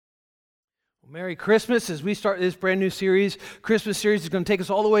Merry Christmas as we start this brand new series. Christmas series is going to take us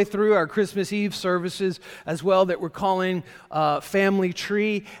all the way through our Christmas Eve services as well that we're calling Family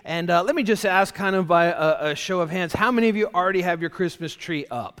Tree. And let me just ask kind of by a show of hands, how many of you already have your Christmas tree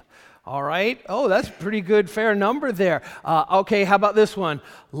up? All right. Oh, that's a pretty good, fair number there. Okay, how about this one?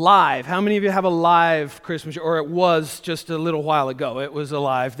 Live. How many of you have a live Christmas tree? Or it was just a little while ago. It was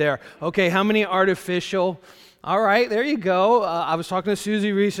alive there. Okay, how many artificial? All right, there you go. I was talking to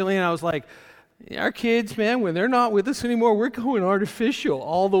Susie recently and I was like, our kids, man, when they're not with us anymore, we're going artificial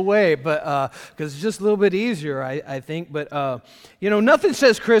all the way, but because it's just a little bit easier, I think. But, nothing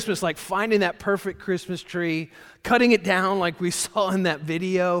says Christmas like finding that perfect Christmas tree, cutting it down like we saw in that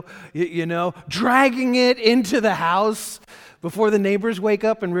video, dragging it into the house before the neighbors wake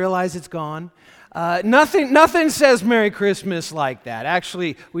up and realize it's gone. Nothing says Merry Christmas like that.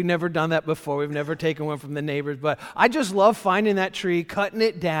 Actually, we've never done that before. We've never taken one from the neighbors, but I just love finding that tree, cutting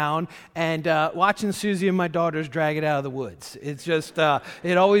it down, and watching Susie and my daughters drag it out of the woods. It's just,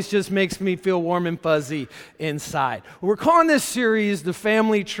 it always just makes me feel warm and fuzzy inside. We're calling this series The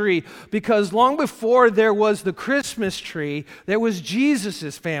Family Tree because long before there was the Christmas tree, there was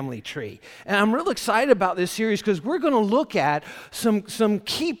Jesus' family tree. And I'm real excited about this series because we're going to look at some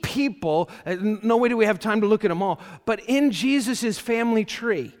key people. No way do we have time to look at them all, but in Jesus' family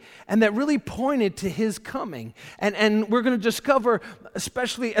tree, and that really pointed to his coming. And we're going to discover,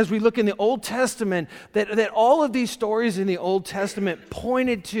 especially as we look in the Old Testament, that all of these stories in the Old Testament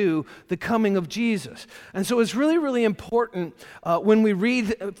pointed to the coming of Jesus. And so it's really, really important when we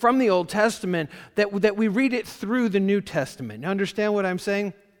read from the Old Testament that we read it through the New Testament. You understand what I'm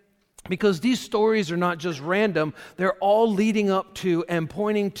saying? Because these stories are not just random, they're all leading up to and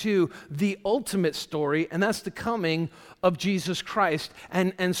pointing to the ultimate story, and that's the coming of Jesus Christ.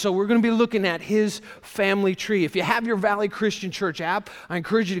 And so we're going to be looking at his family tree. If you have your Valley Christian Church app, I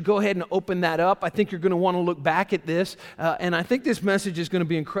encourage you to go ahead and open that up. I think you're going to want to look back at this, and I think this message is going to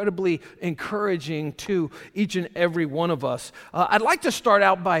be incredibly encouraging to each and every one of us. I'd like to start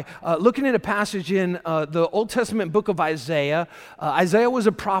out by looking at a passage in the Old Testament book of Isaiah. Isaiah was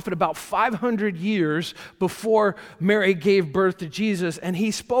a prophet about 500 years before Mary gave birth to Jesus, and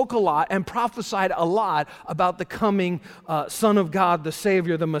he spoke a lot and prophesied a lot about the coming Son of God, the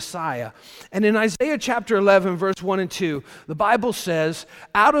Savior, the Messiah. And in Isaiah chapter 11, verse 1 and 2, the Bible says,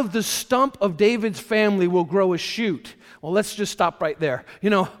 "Out of the stump of David's family will grow a shoot." Well, let's just stop right there.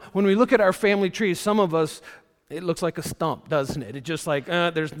 When we look at our family trees, some of us, it looks like a stump, doesn't it? It's just like,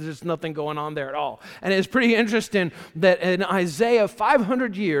 there's nothing going on there at all. And it's pretty interesting that in Isaiah,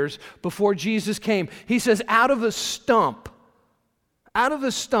 500 years before Jesus came, he says, out of the stump, out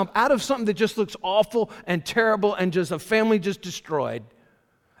of something that just looks awful and terrible and just a family just destroyed,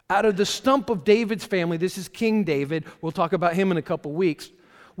 out of the stump of David's family, this is King David, we'll talk about him in a couple weeks,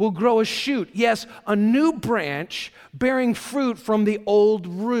 will grow a shoot. Yes, a new branch bearing fruit from the old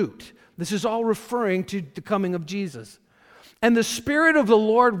root. This is all referring to the coming of Jesus. And the Spirit of the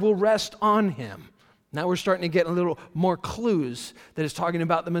Lord will rest on him. Now we're starting to get a little more clues that is talking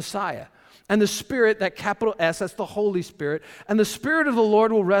about the Messiah. And the Spirit, that capital S, that's the Holy Spirit. And the Spirit of the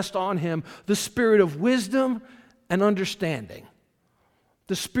Lord will rest on him, the Spirit of wisdom and understanding,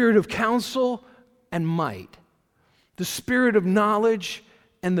 the Spirit of counsel and might, the Spirit of knowledge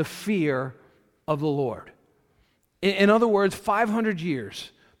and the fear of the Lord. In other words, 500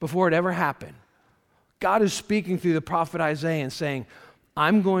 years before it ever happened, God is speaking through the prophet Isaiah and saying,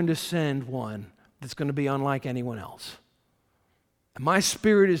 I'm going to send one that's going to be unlike anyone else. And my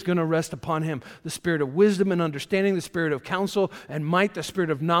Spirit is going to rest upon him, the Spirit of wisdom and understanding, the Spirit of counsel and might, the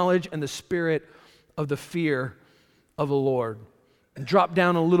Spirit of knowledge, and the Spirit of the fear of the Lord. And drop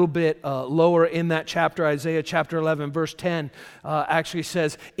down a little bit lower in that chapter, Isaiah chapter 11, verse 10 actually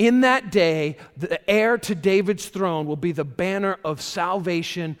says, in that day, the heir to David's throne will be the banner of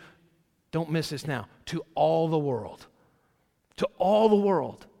salvation, don't miss this now, to all the world. To all the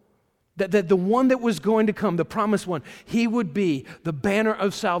world. That the one that was going to come, the promised one, he would be the banner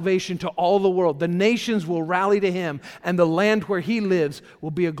of salvation to all the world. The nations will rally to him, and the land where he lives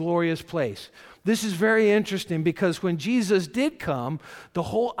will be a glorious place. This is very interesting because when Jesus did come, the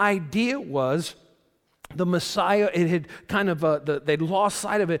whole idea was the Messiah, it had kind of, they'd lost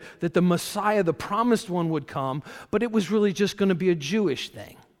sight of it, that the Messiah, the promised one, would come, but it was really just going to be a Jewish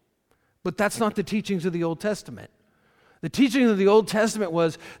thing. But that's not the teachings of the Old Testament. The teaching of the Old Testament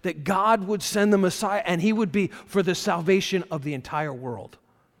was that God would send the Messiah and he would be for the salvation of the entire world,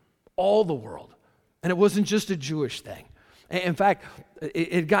 all the world. And it wasn't just a Jewish thing. In fact,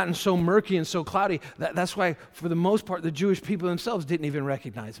 it had gotten so murky and so cloudy, that's why, for the most part, the Jewish people themselves didn't even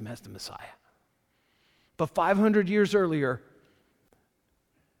recognize him as the Messiah. But 500 years earlier,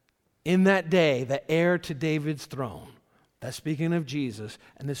 In that day, the heir to David's throne, that's speaking of Jesus,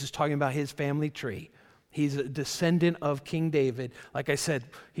 and this is talking about his family tree. He's a descendant of King David. Like I said,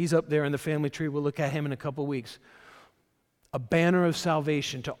 he's up there in the family tree. We'll look at him in a couple weeks. A banner of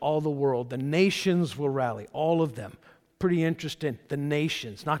salvation to all the world. The nations will rally, all of them. Pretty interesting. The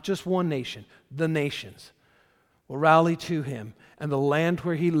nations, not just one nation, the nations will rally to him, and the land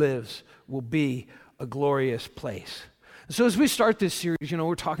where he lives will be a glorious place. So as we start this series,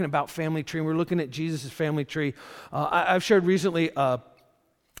 we're talking about family tree, and we're looking at Jesus' family tree. I've shared recently,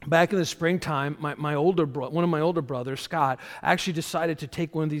 back in the springtime, one of my older brothers, Scott, actually decided to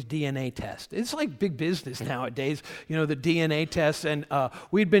take one of these DNA tests. It's like big business nowadays, the DNA tests, and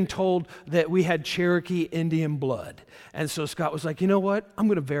we'd been told that we had Cherokee Indian blood. And so Scott was like, you know what? I'm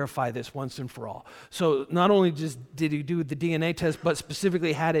going to verify this once and for all. So not only just did he do the DNA test, but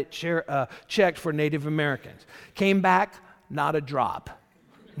specifically had it checked for Native Americans. Came back, not a drop.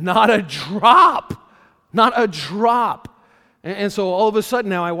 Not a drop. Not a drop. And so all of a sudden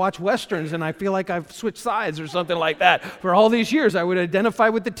now I watch Westerns and I feel like I've switched sides or something like that. For all these years I would identify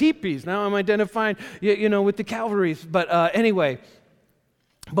with the teepees. Now I'm identifying, with the Calvaries. But anyway,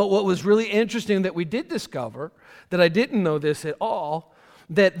 but what was really interesting that we did discover, that I didn't know this at all,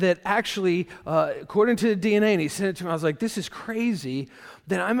 that actually, according to the DNA, and he sent it to me, I was like, this is crazy,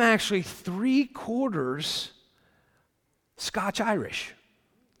 that I'm actually 3/4 Scotch-Irish.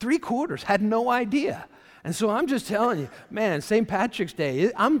 3/4, had no idea. And so I'm just telling you, man, St. Patrick's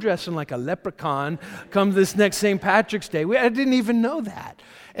Day, I'm dressing like a leprechaun come this next St. Patrick's Day. I didn't even know that.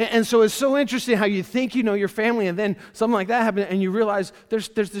 And so it's so interesting how you think you know your family, and then something like that happens, and you realize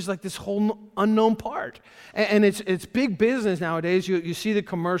there's like this whole unknown part. And it's big business nowadays. You see the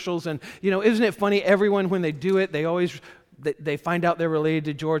commercials, and, isn't it funny? Everyone, when they do it, they find out they're related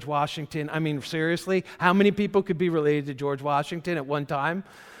to George Washington. I mean, seriously, how many people could be related to George Washington at one time?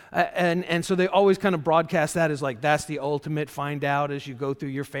 And so they always kind of broadcast that as like, that's the ultimate find out as you go through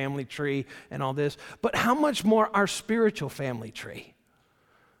your family tree and all this. But how much more our spiritual family tree?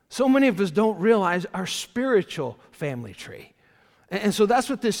 So many of us don't realize our spiritual family tree. And so that's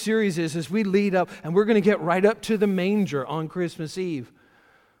what this series is as we lead up, and we're going to get right up to the manger on Christmas Eve.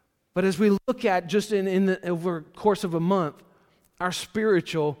 But as we look at just over the course of a month, our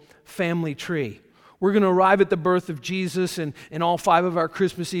spiritual family tree. We're going to arrive at the birth of Jesus in all 5 of our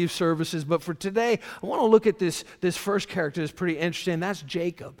Christmas Eve services. But for today, I want to look at this first character that's pretty interesting. That's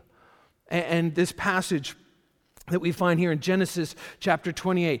Jacob. And this passage that we find here in Genesis chapter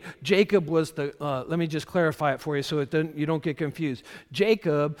 28. Jacob was let me just clarify it for you so you don't get confused.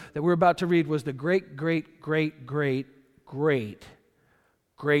 Jacob, that we're about to read, was the great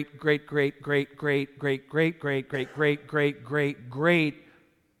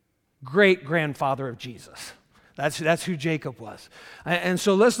great-grandfather of Jesus. That's who Jacob was. And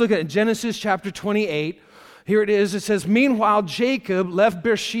so let's look at Genesis chapter 28. Here it is. It says, meanwhile, Jacob left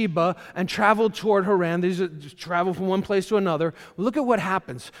Beersheba and traveled toward Haran. These are travel from one place to another. Look at what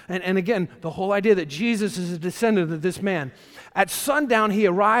happens. And again, the whole idea that Jesus is a descendant of this man. At sundown, he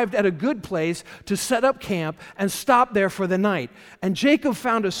arrived at a good place to set up camp and stop there for the night. And Jacob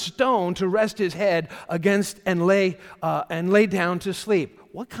found a stone to rest his head against and lay down to sleep.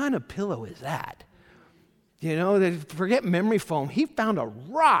 What kind of pillow is that? Forget memory foam. He found a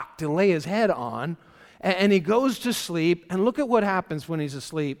rock to lay his head on, and he goes to sleep. And look at what happens when he's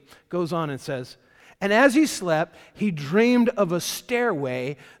asleep. Goes on and says, and as he slept, he dreamed of a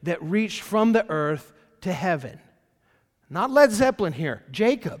stairway that reached from the earth to heaven. Not Led Zeppelin here,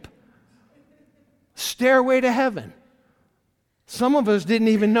 Jacob. Stairway to heaven. Some of us didn't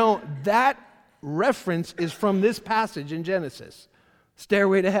even know that reference is from this passage in Genesis.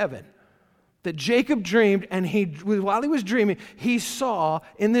 Stairway to heaven. That Jacob dreamed, and while he was dreaming, he saw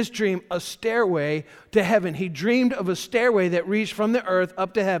in this dream a stairway to heaven. He dreamed of a stairway that reached from the earth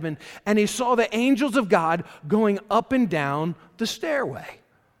up to heaven, and he saw the angels of God going up and down the stairway.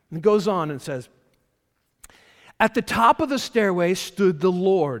 And it goes on and says, at the top of the stairway stood the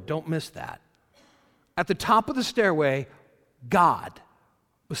Lord. Don't miss that. At the top of the stairway, God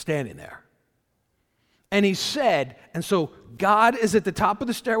was standing there. And he said, and so God is at the top of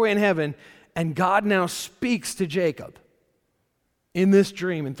the stairway in heaven, and God now speaks to Jacob in this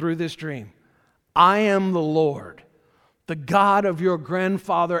dream and through this dream. I am the Lord, the God of your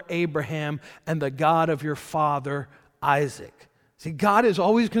grandfather Abraham and the God of your father Isaac. See, God is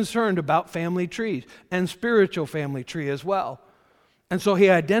always concerned about family trees and spiritual family tree as well. And so he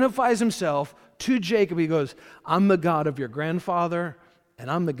identifies himself to Jacob. He goes, I'm the God of your grandfather and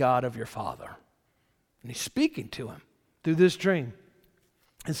I'm the God of your father. And he's speaking to him through this dream.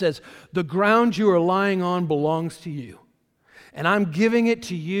 It says, the ground you are lying on belongs to you. and I'm giving it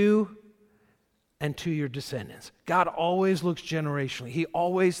to you and to your descendants. God always looks generationally. He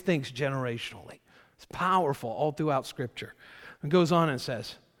always thinks generationally. It's powerful all throughout Scripture. It goes on and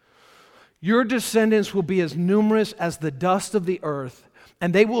says, your descendants will be as numerous as the dust of the earth,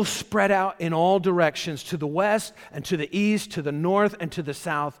 and they will spread out in all directions, to the west and to the east, to the north and to the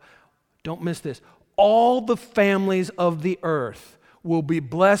south. Don't miss this. All the families of the earth will be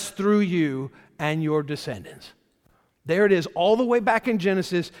blessed through you and your descendants. There it is, all the way back in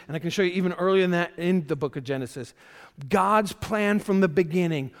Genesis, and I can show you even earlier than that in the book of Genesis. God's plan from the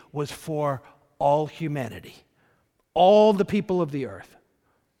beginning was for all humanity, all the people of the earth.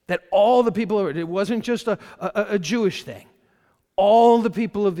 That all the people of the earth, it wasn't just a Jewish thing. All the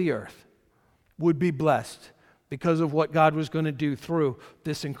people of the earth would be blessed because of what God was going to do through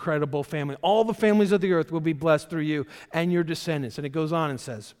this incredible family. All the families of the earth will be blessed through you and your descendants. And it goes on and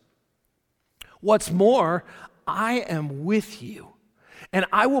says, what's more, I am with you, and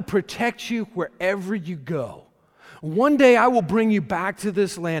I will protect you wherever you go. One day I will bring you back to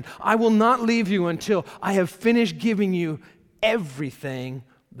this land. I will not leave you until I have finished giving you everything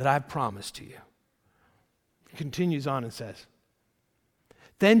that I've promised to you. He continues on and says,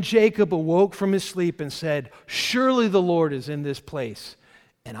 then Jacob awoke from his sleep and said, surely the Lord is in this place,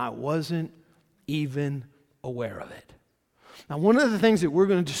 and I wasn't even aware of it. Now, one of the things that we're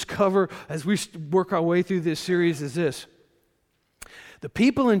going to discover as we work our way through this series is this. The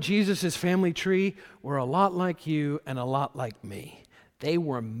people in Jesus' family tree were a lot like you and a lot like me. They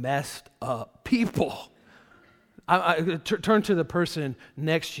were messed up people. Turn to the person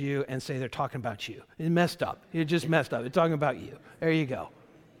next to you and say they're talking about you. It's messed up. You're just messed up. They're talking about you. There you go.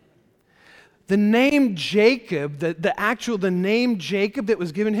 The name Jacob, the name Jacob that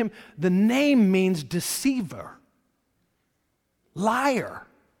was given him, the name means deceiver, liar,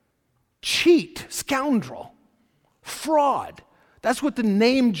 cheat, scoundrel, fraud. That's what the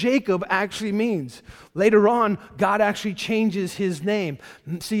name Jacob actually means. Later on, God actually changes his name.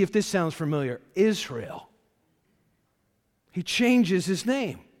 See if this sounds familiar. Israel. He changes his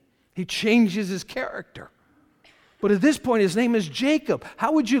name. He changes his character. But at this point, his name is Jacob.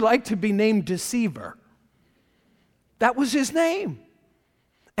 How would you like to be named Deceiver? That was his name.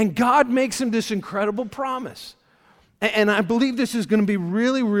 And God makes him this incredible promise. And I believe this is going to be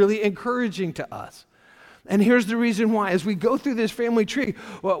really, really encouraging to us. And here's the reason why. As we go through this family tree,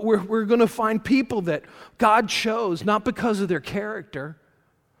 we're going to find people that God chose, not because of their character,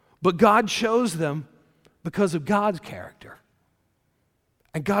 but God chose them because of God's character.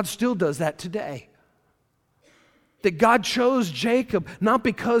 And God still does that today. That God chose Jacob not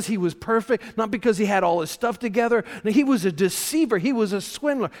because he was perfect, not because he had all his stuff together. No, he was a deceiver. He was a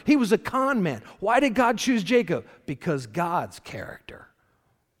swindler. He was a con man. Why did God choose Jacob? Because God's character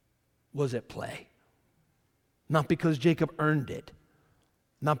was at play. Not because Jacob earned it.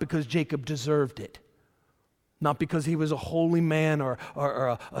 Not because Jacob deserved it. Not because he was a holy man or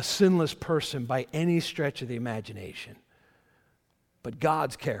a sinless person by any stretch of the imagination. But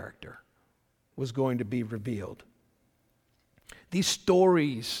God's character was going to be revealed. These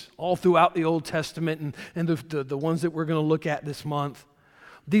stories all throughout the Old Testament and the ones that we're going to look at this month,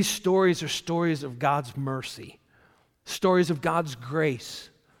 these stories are stories of God's mercy, stories of God's grace,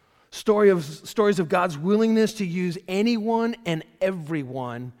 stories of God's willingness to use anyone and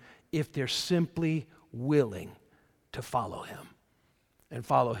everyone if they're simply willing to follow him and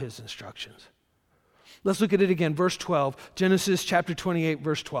follow his instructions. Let's look at it again, verse 12, Genesis chapter 28,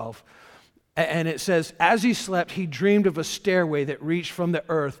 verse 12. And it says, as he slept, he dreamed of a stairway that reached from the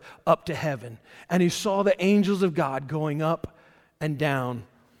earth up to heaven. And he saw the angels of God going up and down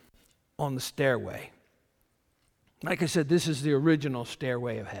on the stairway. Like I said, this is the original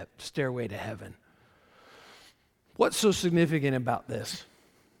stairway to heaven. What's so significant about this?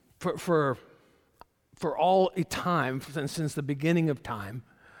 For all time, since the beginning of time,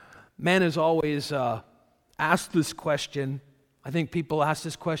 man has always asked this question. I think people ask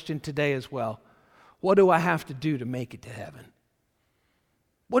this question today as well. What do I have to do to make it to heaven?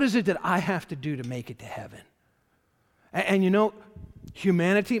 What is it that I have to do to make it to heaven? And you know,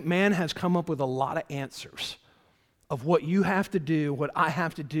 humanity, man has come up with a lot of answers of what you have to do, what I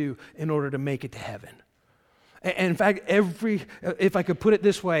have to do in order to make it to heaven. And in fact, if I could put it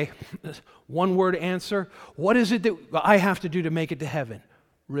this way, one word answer, what is it that I have to do to make it to heaven?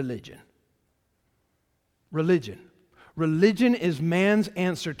 Religion. Religion. Religion is man's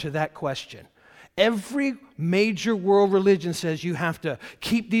answer to that question. Every major world religion says you have to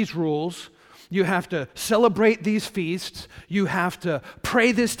keep these rules, you have to celebrate these feasts, you have to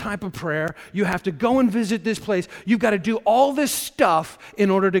pray this type of prayer, you have to go and visit this place, you've got to do all this stuff in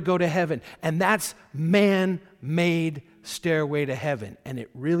order to go to heaven. And that's man made stairway to heaven, and it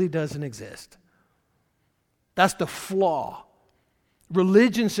really doesn't exist. That's the flaw.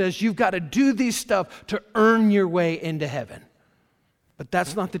 Religion says you've got to do these stuff to earn your way into heaven. But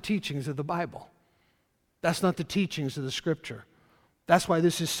that's not the teachings of the Bible. That's not the teachings of the Scripture. That's why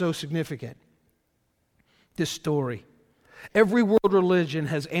this is so significant. This story. Every world religion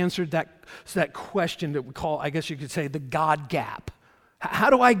has answered that question that we call, I guess you could say, the God gap. How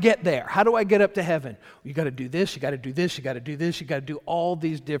do I get there? How do I get up to heaven? You got to do this, you got to do this, you got to do this, you got to do all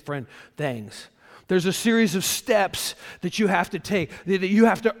these different things. There's a series of steps that you have to take, that you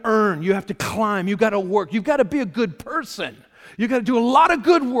have to earn, you have to climb, you got to work, you've got to be a good person. You got to do a lot of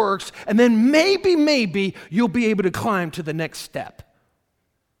good works, and then maybe you'll be able to climb to the next step.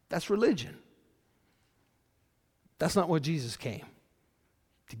 That's religion. That's not what Jesus came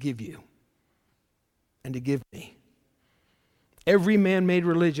to give you and to give me. Every man-made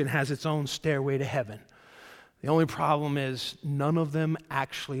religion has its own stairway to heaven. The only problem is none of them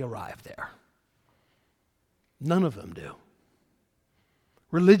actually arrive there. None of them do.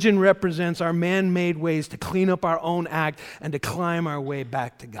 Religion represents our man-made ways to clean up our own act and to climb our way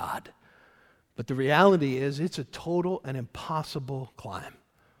back to God. But the reality is it's a total and impossible climb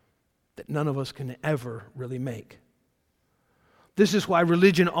that none of us can ever really make. This is why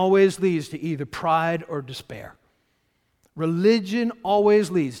religion always leads to either pride or despair. Religion always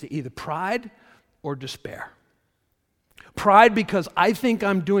leads to either pride or despair. Pride because I think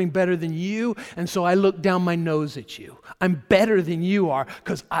I'm doing better than you, and so I look down my nose at you. I'm better than you are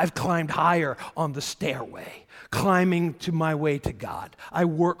because I've climbed higher on the stairway, climbing to my way to God. I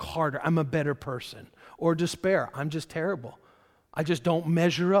work harder. I'm a better person. Or despair. I'm just terrible. I just don't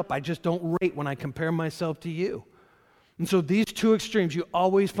measure up. I just don't rate when I compare myself to you. And so these two extremes you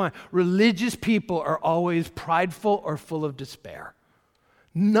always find. Religious people are always prideful or full of despair.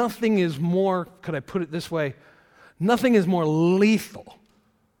 Nothing is more, could I put it this way, nothing is more lethal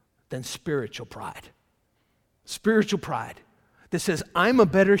than spiritual pride. Spiritual pride that says, I'm a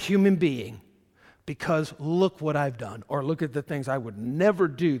better human being because look what I've done, or look at the things I would never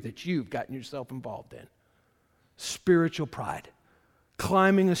do that you've gotten yourself involved in. Spiritual pride,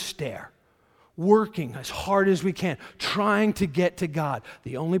 climbing a stair, working as hard as we can, trying to get to God.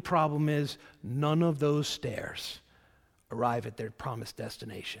 The only problem is none of those stairs arrive at their promised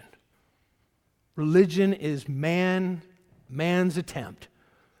destination. Religion is man's attempt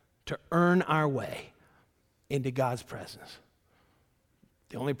to earn our way into God's presence.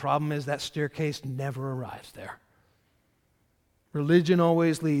 The only problem is that staircase never arrives there. Religion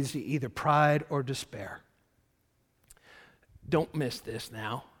always leads to either pride or despair. Don't miss this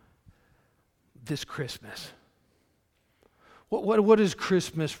now. This Christmas. What is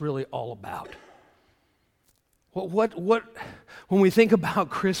Christmas really all about? What when we think about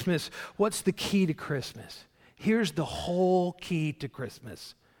Christmas, what's the key to Christmas? Here's the whole key to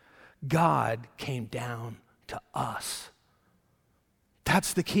Christmas. God came down to us.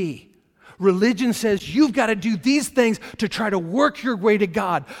 That's the key. Religion says you've got to do these things to try to work your way to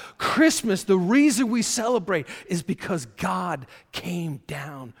God. Christmas, the reason we celebrate is because God came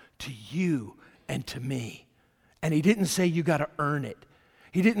down to you and to me. And he didn't say you got to earn it.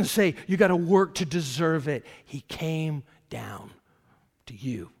 He didn't say you got to work to deserve it. He came down to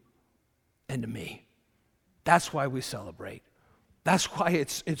you and to me. That's why we celebrate. That's why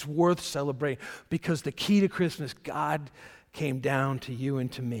it's worth celebrating, because the key to Christmas, God came down to you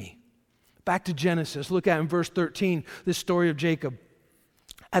and to me. Back to Genesis. Look at in verse 13, this story of Jacob.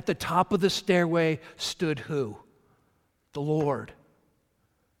 At the top of the stairway stood who? The Lord.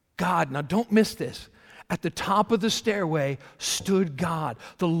 God. Now don't miss this. At the top of the stairway stood God,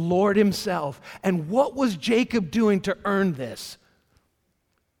 the Lord himself. And what was Jacob doing to earn this?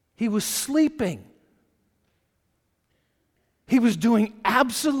 He was sleeping. He was doing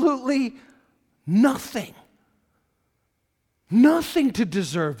absolutely nothing. Nothing to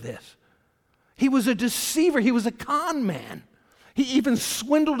deserve this. He was a deceiver. He was a con man. He even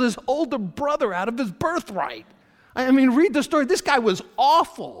swindled his older brother out of his birthright. I mean, read the story. This guy was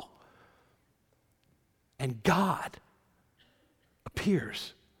awful. And God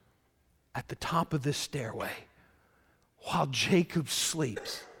appears at the top of this stairway while Jacob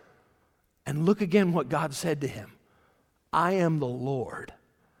sleeps. And look again what God said to him. I am the Lord,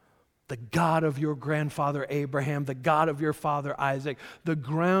 the God of your grandfather Abraham, the God of your father Isaac. The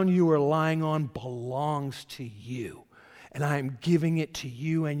ground you are lying on belongs to you, and I am giving it to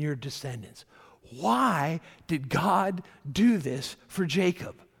you and your descendants. Why did God do this for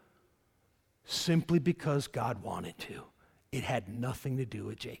Jacob? Simply because God wanted to. It had nothing to do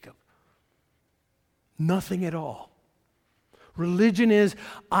with Jacob. Nothing at all. Religion is,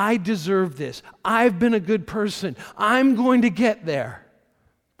 I deserve this. I've been a good person. I'm going to get there.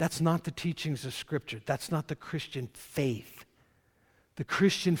 That's not the teachings of Scripture. That's not the Christian faith. The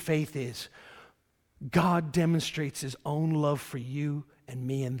Christian faith is God demonstrates his own love for you and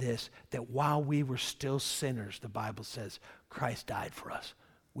me in this, that while we were still sinners, the Bible says, Christ died for us.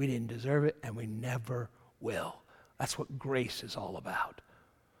 We didn't deserve it, and we never will. That's what grace is all about.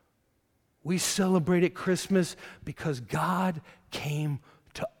 We celebrate at Christmas because God came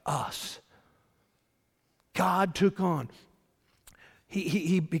to us. God took on.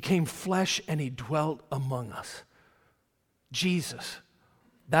 He became flesh and he dwelt among us. Jesus.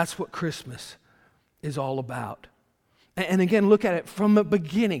 That's what Christmas is all about. And again, look at it from the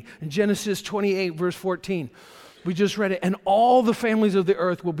beginning. In Genesis 28, verse 14, we just read it. And all the families of the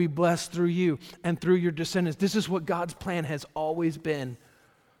earth will be blessed through you and through your descendants. This is what God's plan has always been.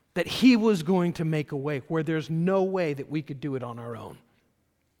 That he was going to make a way where there's no way that we could do it on our own.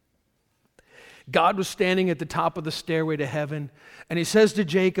 God was standing at the top of the stairway to heaven, and he says to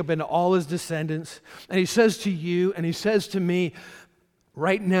Jacob and to all his descendants, and he says to you, and he says to me,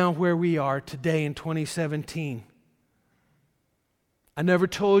 right now where we are today in 2017, I never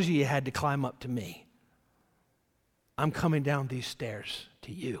told you had to climb up to me. I'm coming down these stairs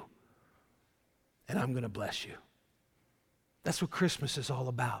to you, and I'm going to bless you. That's what Christmas is all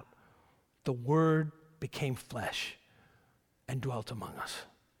about. The Word became flesh and dwelt among us.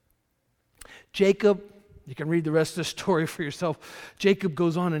 Jacob, you can read the rest of the story for yourself. Jacob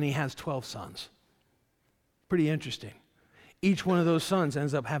goes on and he has 12 sons. Pretty interesting. Each one of those sons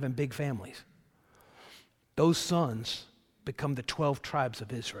ends up having big families. Those sons become the 12 tribes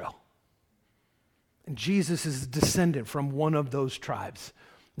of Israel. And Jesus is a descendant from one of those tribes.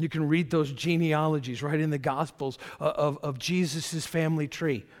 You can read those genealogies right in the Gospels of Jesus' family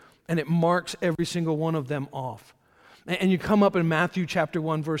tree, and it marks every single one of them off. And you come up in Matthew chapter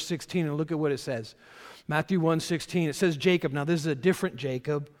 1, verse 16, and look at what it says. Matthew 1:16, it says Jacob. Now, this is a different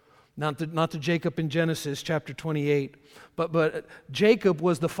Jacob, not the Jacob in Genesis chapter 28, but Jacob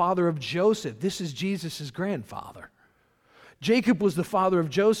was the father of Joseph. This is Jesus' grandfather. Jacob was the father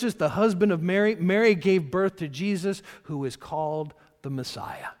of Joseph, the husband of Mary. Mary gave birth to Jesus, who is called the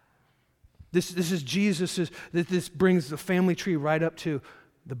Messiah. This is Jesus's. This brings the family tree right up to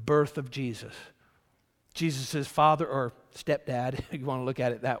the birth of Jesus. Jesus' father or stepdad, if you want to look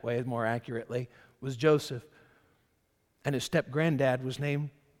at it that way more accurately, was Joseph. And his step-granddad was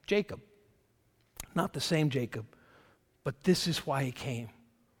named Jacob. Not the same Jacob, but this is why he came.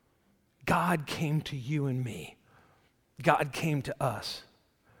 God came to you and me. God came to us.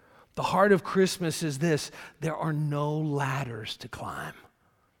 The heart of Christmas is this: there are no ladders to climb.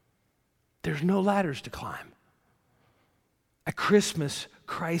 There's no ladders to climb. At Christmas,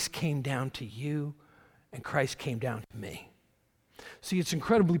 Christ came down to you and Christ came down to me. See, it's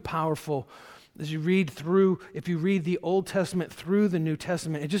incredibly powerful as you read through, if you read the Old Testament through the New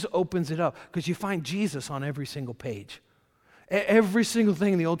Testament, it just opens it up because you find Jesus on every single page. Every single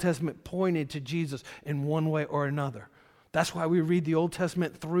thing in the Old Testament pointed to Jesus in one way or another. That's why we read the Old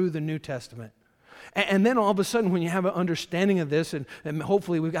Testament through the New Testament. And then all of a sudden, when you have an understanding of this, and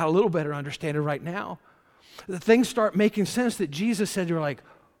hopefully we've got a little better understanding right now, the things start making sense that Jesus said. You're like,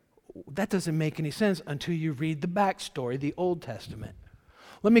 that doesn't make any sense until you read the backstory, the Old Testament.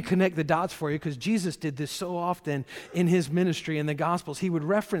 Let me connect the dots for you, because Jesus did this so often in his ministry in the Gospels. He would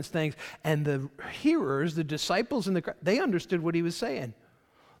reference things, and the hearers, the disciples, they understood what he was saying.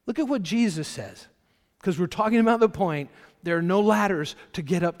 Look at what Jesus says, because we're talking about the point, there are no ladders to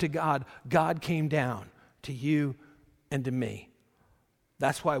get up to God. God came down to you and to me.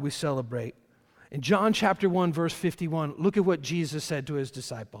 That's why we celebrate. In John chapter 1, verse 51, look at what Jesus said to his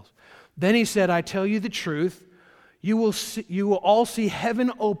disciples. Then he said, I tell you the truth, you will all see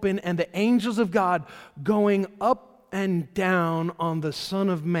heaven open and the angels of God going up and down on the Son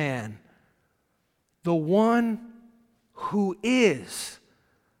of Man, the one who is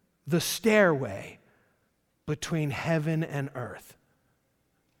the stairway between heaven and earth.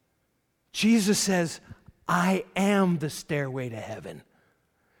 Jesus says, I am the stairway to heaven.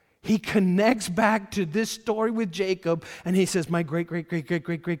 He connects back to this story with Jacob, and he says, my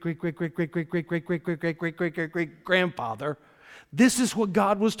great-great-great-great-great-great-great-great-great-great-great-great-great-great-great-grandfather, this is what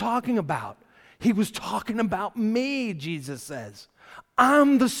God was talking about. He was talking about me, Jesus says.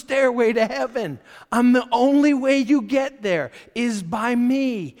 I'm the stairway to heaven. I'm the only way you get there is by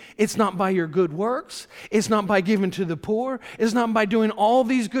me. It's not by your good works. It's not by giving to the poor. It's not by doing all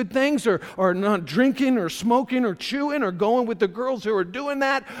these good things or not drinking or smoking or chewing or going with the girls who are doing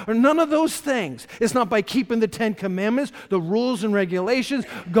that or none of those things. It's not by keeping the 10 Commandments, the rules and regulations,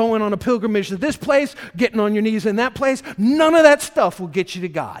 going on a pilgrimage to this place, getting on your knees in that place. None of that stuff will get you to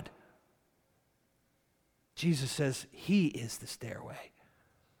God. Jesus says he is the stairway.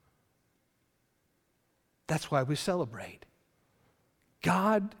 That's why we celebrate.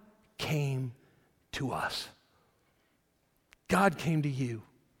 God came to us. God came to you.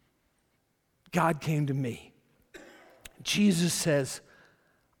 God came to me. Jesus says,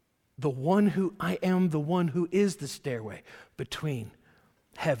 I am the one who is the stairway between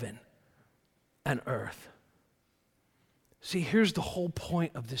heaven and earth. See, here's the whole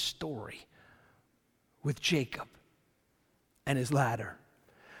point of this story with Jacob and his ladder.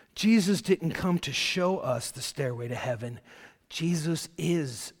 Jesus didn't come to show us the stairway to heaven. Jesus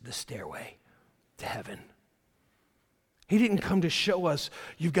is the stairway to heaven. He didn't come to show us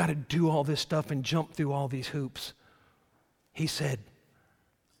you've got to do all this stuff and jump through all these hoops. He said,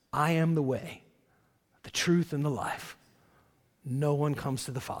 I am the way, the truth, and the life. No one comes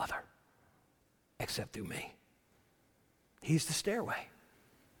to the Father except through me. He's the stairway.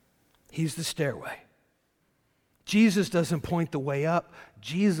 He's the stairway. Jesus doesn't point the way up.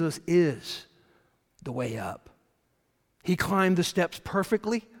 Jesus is the way up. He climbed the steps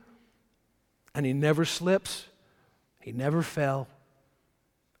perfectly, and he never slips, he never fell,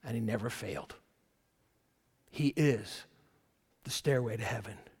 and he never failed. He is the stairway to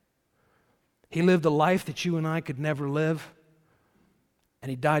heaven. He lived a life that you and I could never live, and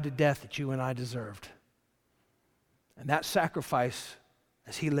he died a death that you and I deserved. And that sacrifice,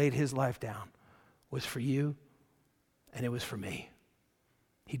 as he laid his life down, was for you, and it was for me.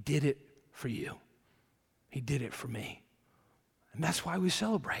 He did it for you. He did it for me. And that's why we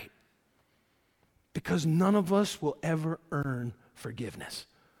celebrate. Because none of us will ever earn forgiveness.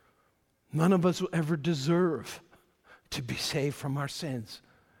 None of us will ever deserve to be saved from our sins.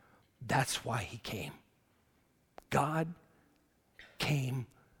 That's why he came. God came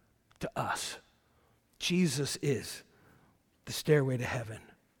to us. Jesus is the stairway to heaven.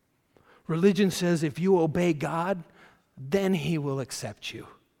 Religion says if you obey God, then he will accept you.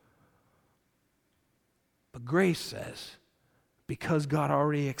 But grace says, because God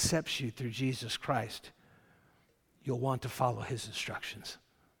already accepts you through Jesus Christ, you'll want to follow his instructions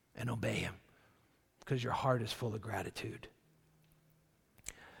and obey him because your heart is full of gratitude.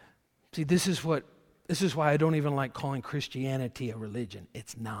 See, this is why I don't even like calling Christianity a religion.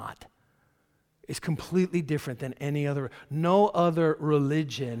 It's not. It's completely different than any other. No other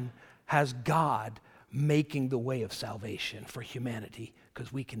religion has God making the way of salvation for humanity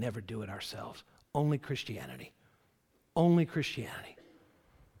because we can never do it ourselves. Only Christianity. Only Christianity.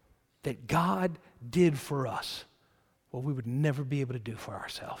 That God did for us what we would never be able to do for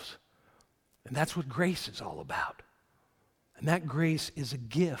ourselves. And that's what grace is all about. And that grace is a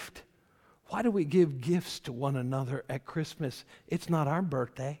gift. Why do we give gifts to one another at Christmas? It's not our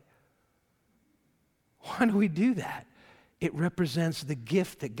birthday. Why do we do that? It represents the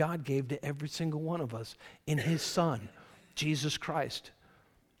gift that God gave to every single one of us in his Son, Jesus Christ.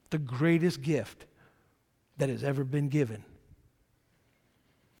 The greatest gift that has ever been given.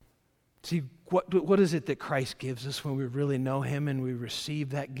 See, what is it that Christ gives us when we really know him and we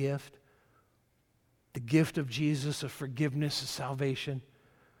receive that gift? The gift of Jesus, of forgiveness, of salvation.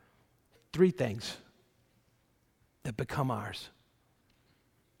 3 things that become ours.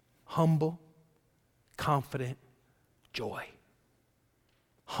 Humble, confident, joy.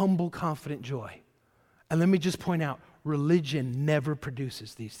 Humble, confident joy. And let me just point out, religion never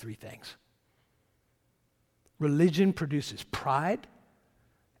produces these 3 things. Religion produces pride,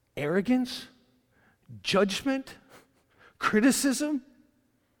 arrogance, judgment, criticism,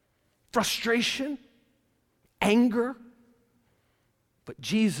 frustration, anger. But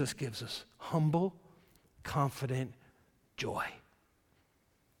Jesus gives us humble, confident joy.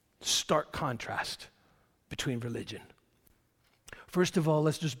 Stark contrast between religion. First of all,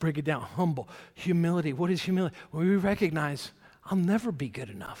 let's just break it down. Humble. Humility. What is humility? When we recognize I'll never be good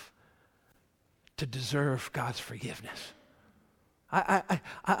enough to deserve God's forgiveness.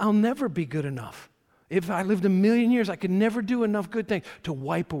 I'll never be good enough. If I lived 1,000,000 years, I could never do enough good things to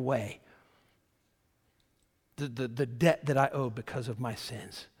wipe away the debt that I owe because of my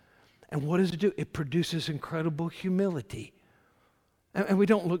sins. And what does it do? It produces incredible humility. And we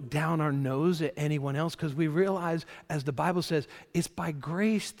don't look down our nose at anyone else because we realize, as the Bible says, it's by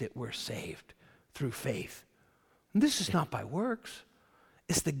grace that we're saved through faith. And this is not by works.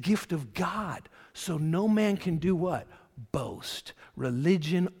 It's the gift of God. So no man can do what? Boast.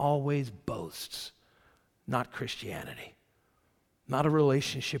 Religion always boasts, not Christianity. Not a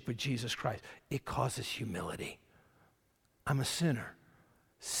relationship with Jesus Christ. It causes humility. I'm a sinner,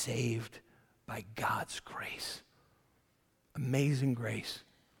 saved by God's grace. Amazing grace.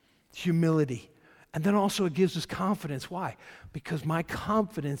 Humility. And then also it gives us confidence. Why? Because my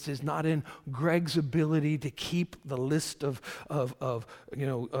confidence is not in Greg's ability to keep the list of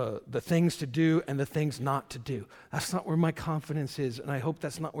the things to do and the things not to do. That's not where my confidence is, and I hope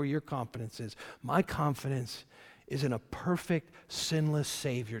that's not where your confidence is. My confidence is in a perfect, sinless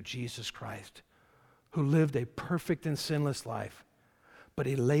Savior, Jesus Christ, who lived a perfect and sinless life, but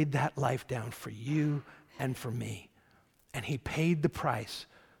he laid that life down for you and for me, and he paid the price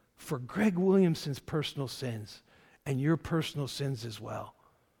for Greg Williamson's personal sins and your personal sins as well.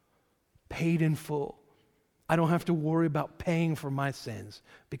 Paid in full. I don't have to worry about paying for my sins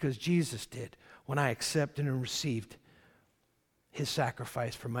because Jesus did when I accepted and received his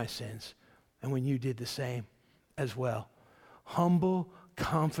sacrifice for my sins, and when you did the same as well. Humble,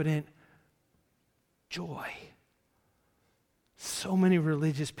 confident joy. So many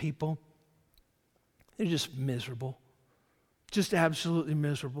religious people, they're just miserable. Just absolutely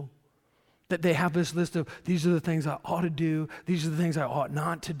miserable. That they have this list of, these are the things I ought to do, these are the things I ought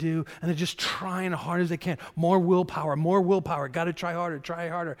not to do, and they're just trying as hard as they can. More willpower, got to try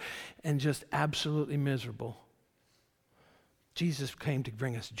harder, and just absolutely miserable. Jesus came to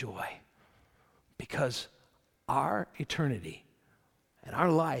bring us joy because our eternity and our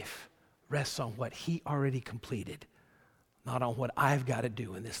life rests on what he already completed, not on what I've got to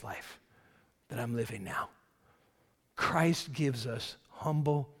do in this life that I'm living now. Christ gives us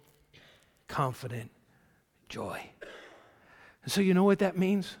humble, confident joy. And so you know what that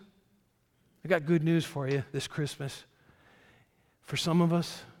means? I got good news for you this Christmas. For some of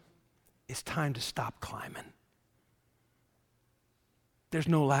us, it's time to stop climbing. There's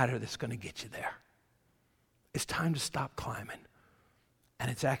no ladder that's going to get you there. It's time to stop climbing. And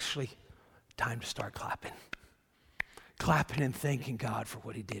it's actually time to start clapping. Clapping and thanking God for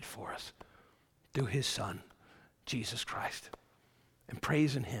what he did for us through his Son, Jesus Christ, and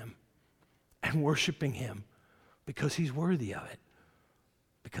praising him and worshiping him because he's worthy of it,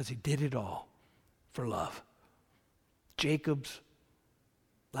 because he did it all for love. Jacob's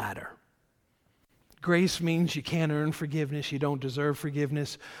ladder. Grace means you can't earn forgiveness, you don't deserve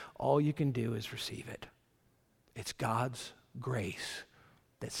forgiveness. All you can do is receive it. It's God's grace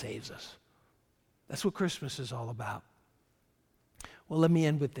that saves us. That's what Christmas is all about. Well, let me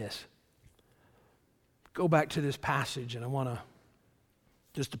end with this. Go back to this passage, and I want to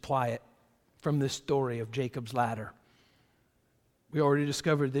just apply it from this story of Jacob's ladder. We already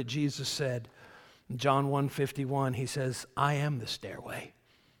discovered that Jesus said in John 1:51, he says, I am the stairway.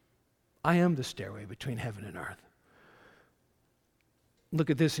 I am the stairway between heaven and earth. Look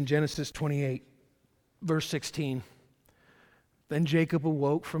at this in Genesis 28, verse 16. Then Jacob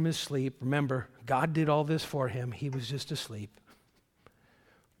awoke from his sleep. Remember, God did all this for him. He was just asleep.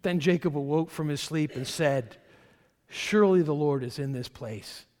 Then Jacob awoke from his sleep and said, surely the Lord is in this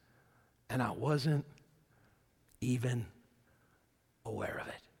place. And I wasn't even aware of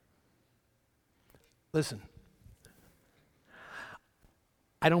it. Listen,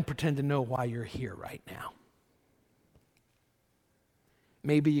 I don't pretend to know why you're here right now.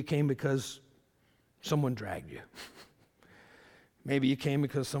 Maybe you came because someone dragged you. Maybe you came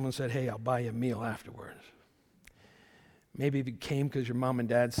because someone said, hey, I'll buy you a meal afterwards. Maybe you came because your mom and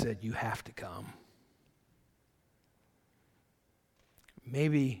dad said, you have to come.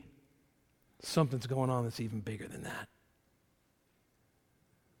 Maybe something's going on that's even bigger than that.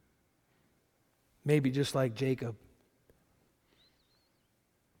 Maybe just like Jacob,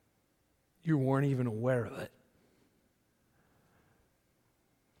 you weren't even aware of it.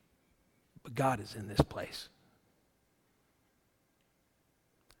 But God is in this place.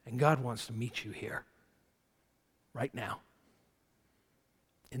 And God wants to meet you here, right now,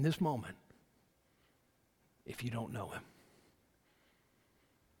 in this moment, if you don't know him.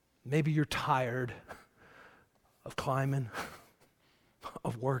 Maybe you're tired of climbing,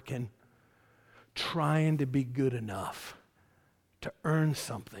 of working, trying to be good enough to earn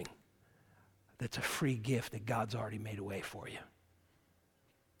something that's a free gift that God's already made a way for you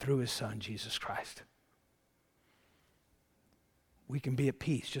through his Son, Jesus Christ. We can be at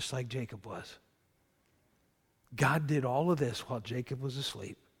peace just like Jacob was. God did all of this while Jacob was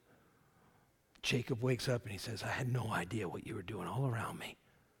asleep. Jacob wakes up and he says, I had no idea what you were doing all around me.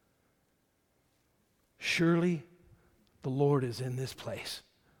 Surely the Lord is in this place.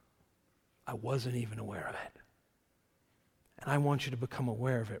 I wasn't even aware of it. And I want you to become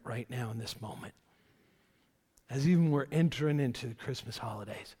aware of it right now in this moment. As even we're entering into the Christmas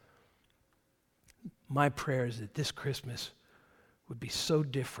holidays, my prayer is that this Christmas would be so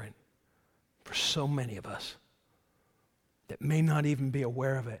different for so many of us that may not even be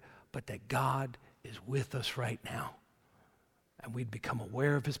aware of it, but that God is with us right now. And we'd become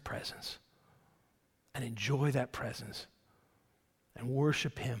aware of his presence and enjoy that presence and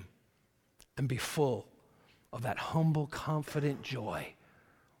worship him and be full of that humble, confident joy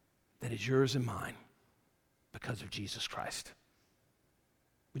that is yours and mine because of Jesus Christ.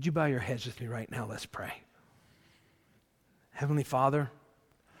 Would you bow your heads with me right now? Let's pray. Heavenly Father,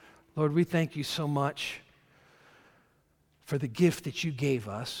 Lord, we thank you so much for the gift that you gave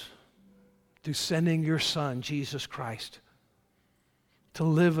us through sending your Son, Jesus Christ, to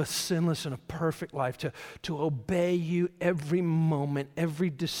live a sinless and a perfect life, to obey you every moment, every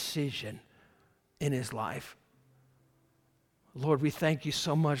decision in his life. Lord, we thank you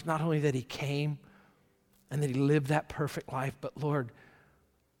so much, not only that he came and that he lived that perfect life, but Lord,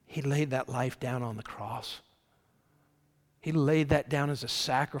 he laid that life down on the cross. He laid that down as a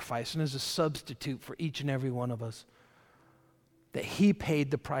sacrifice and as a substitute for each and every one of us. That he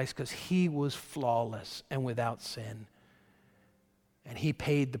paid the price because he was flawless and without sin. And he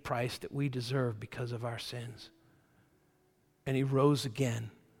paid the price that we deserve because of our sins. And he rose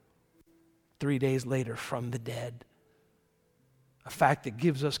again 3 days later from the dead. A fact that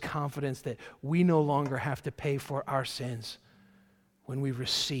gives us confidence that we no longer have to pay for our sins when we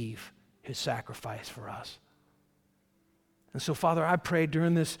receive his sacrifice for us. And so, Father, I pray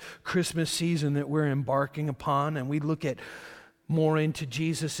during this Christmas season that we're embarking upon and we look at more into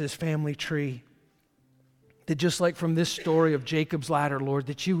Jesus' family tree, that just like from this story of Jacob's ladder, Lord,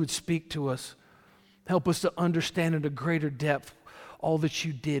 that you would speak to us, help us to understand at a greater depth all that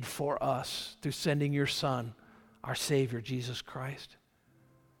you did for us through sending your Son, our Savior, Jesus Christ.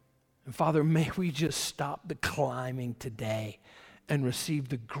 And Father, may we just stop the climbing today and receive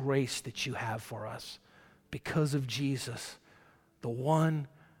the grace that you have for us because of Jesus, the one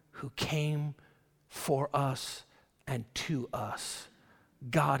who came for us and to us,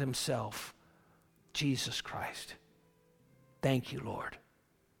 God himself, Jesus Christ. Thank you, Lord.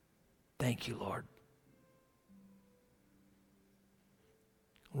 Thank you, Lord.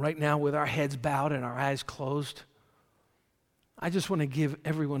 Right now, with our heads bowed and our eyes closed, I just want to give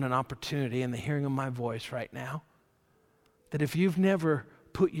everyone an opportunity in the hearing of my voice right now, that if you've never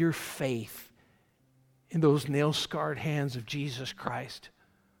put your faith in those nail-scarred hands of Jesus Christ,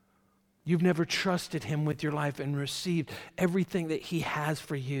 you've never trusted him with your life and received everything that he has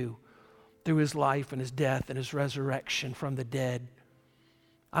for you through his life and his death and his resurrection from the dead,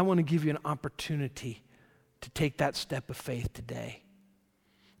 I want to give you an opportunity to take that step of faith today.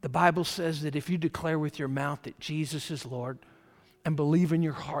 The Bible says that if you declare with your mouth that Jesus is Lord and believe in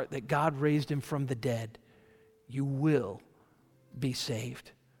your heart that God raised him from the dead, you will be saved.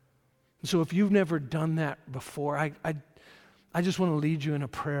 And so if you've never done that before, I just want to lead you in a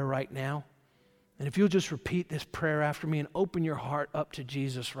prayer right now. And if you'll just repeat this prayer after me and open your heart up to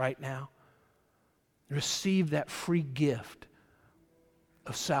Jesus right now, receive that free gift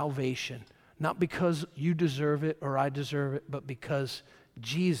of salvation, not because you deserve it or I deserve it, but because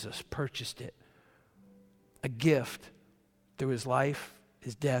Jesus purchased it. A gift through his life,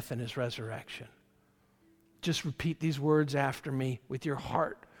 his death, and his resurrection. Just repeat these words after me with your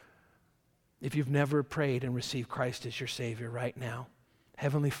heart if you've never prayed and received Christ as your Savior right now.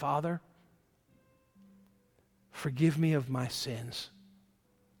 Heavenly Father, forgive me of my sins.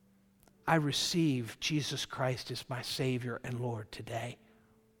 I receive Jesus Christ as my Savior and Lord today.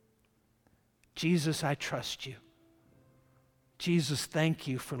 Jesus, I trust you. Jesus, thank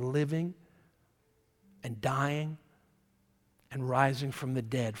you for living and dying and rising from the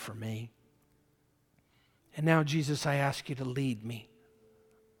dead for me. And now, Jesus, I ask you to lead me,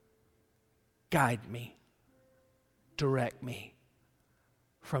 guide me, direct me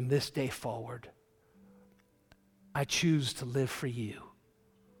from this day forward. I choose to live for you.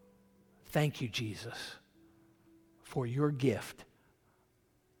 Thank you, Jesus, for your gift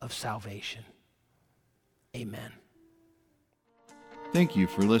of salvation. Amen. Thank you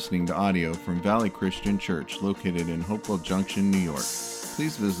for listening to audio from Valley Christian Church located in Hopewell Junction, New York.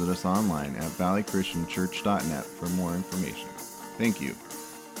 Please visit us online at valleychristianchurch.net for more information. Thank you.